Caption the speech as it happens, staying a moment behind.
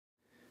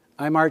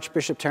I'm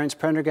Archbishop Terrence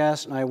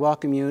Prendergast, and I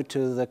welcome you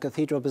to the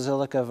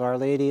Cathedral-Basilica of Our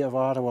Lady of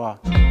Ottawa.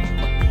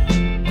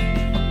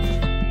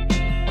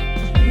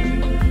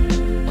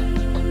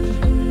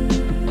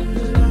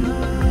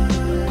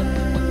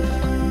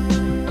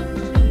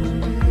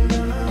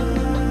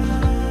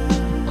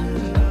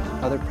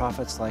 Other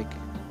prophets like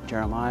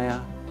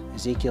Jeremiah,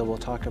 Ezekiel will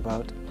talk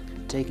about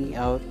taking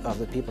out of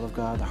the people of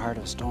God the heart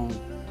of stone,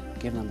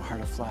 giving them a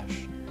heart of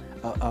flesh,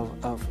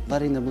 of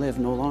letting them live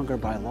no longer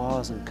by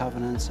laws and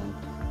covenants and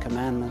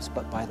commandments,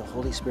 but by the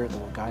Holy Spirit that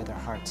will guide their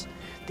hearts.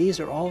 These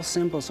are all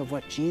symbols of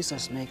what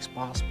Jesus makes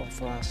possible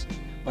for us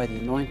by the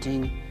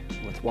anointing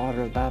with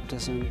water of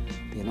baptism,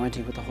 the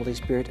anointing with the Holy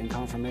Spirit in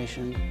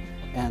confirmation,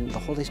 and the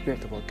Holy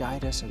Spirit that will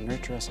guide us and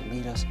nurture us and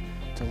lead us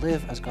to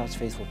live as God's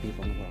faithful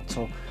people in the world.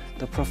 So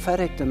the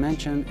prophetic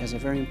dimension is a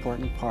very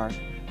important part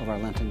of our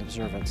Lenten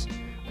observance.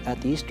 At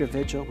the Easter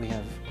Vigil, we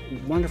have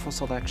wonderful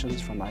selections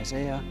from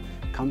Isaiah.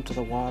 Come to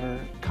the water,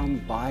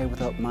 come buy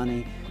without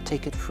money,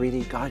 take it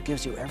freely. God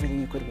gives you everything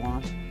you could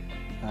want.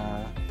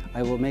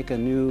 I will make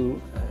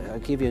I'll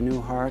give you a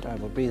new heart. I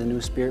will breathe a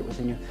new spirit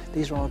within you.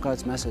 These are all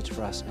God's message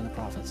for us in the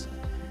prophets.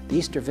 The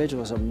Easter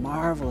Vigil is a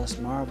marvelous,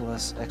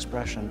 marvelous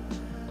expression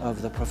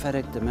of the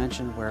prophetic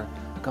dimension where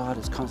God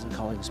is constantly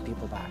calling His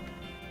people back.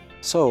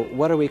 So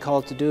what are we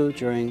called to do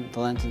during the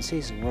Lenten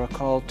season? We're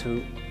called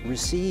to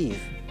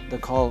receive the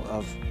call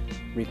of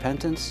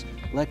repentance.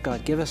 Let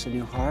God give us a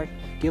new heart,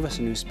 give us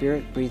a new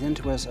spirit, breathe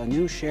into us a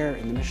new share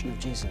in the mission of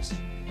Jesus.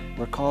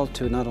 We're called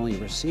to not only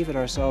receive it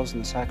ourselves in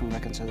the sacrament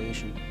of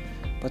reconciliation,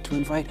 but to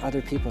invite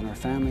other people in our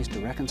families to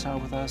reconcile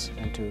with us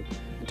and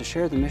to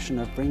share the mission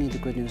of bringing the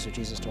good news of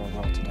Jesus to our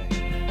world today.